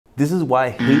This is why I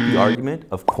hate the argument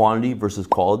of quantity versus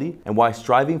quality, and why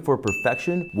striving for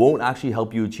perfection won't actually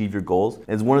help you achieve your goals. And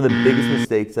it's one of the biggest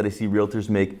mistakes that I see realtors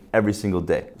make every single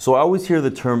day. So I always hear the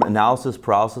term analysis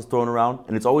paralysis thrown around,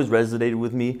 and it's always resonated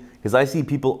with me because I see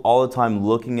people all the time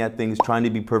looking at things, trying to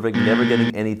be perfect, never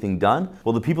getting anything done.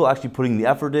 Well, the people actually putting the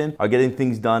effort in are getting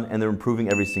things done, and they're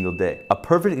improving every single day. A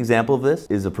perfect example of this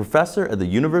is a professor at the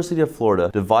University of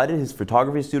Florida divided his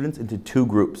photography students into two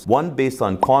groups, one based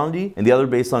on quantity and the other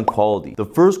based on quality. The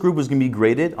first group was going to be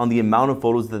graded on the amount of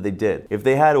photos that they did. If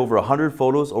they had over 100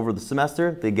 photos over the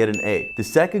semester, they get an A. The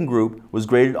second group was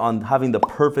graded on having the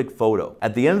perfect photo.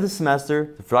 At the end of the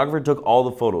semester, the photographer took all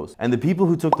the photos, and the people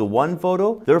who took the one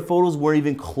photo, their photos weren't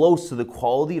even close to the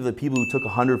quality of the people who took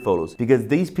 100 photos, because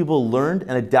these people learned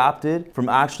and adapted from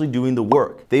actually doing the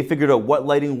work. They figured out what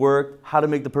lighting worked, how to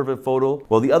make the perfect photo,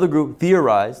 while the other group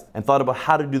theorized and thought about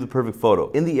how to do the perfect photo.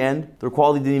 In the end, their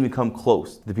quality didn't even come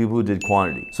close to the people who did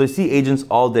quantity. So I see agents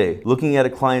all day looking at a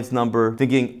client's number,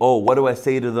 thinking, oh, what do I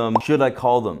say to them? Should I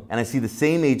call them? And I see the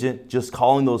same agent just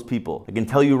calling those people. I can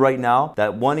tell you right now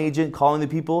that one agent calling the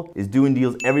people is doing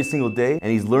deals every single day,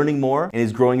 and he's learning more, and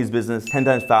he's growing his business 10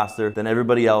 times faster than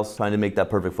everybody else trying to make that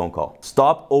perfect phone call.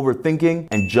 Stop overthinking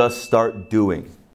and just start doing.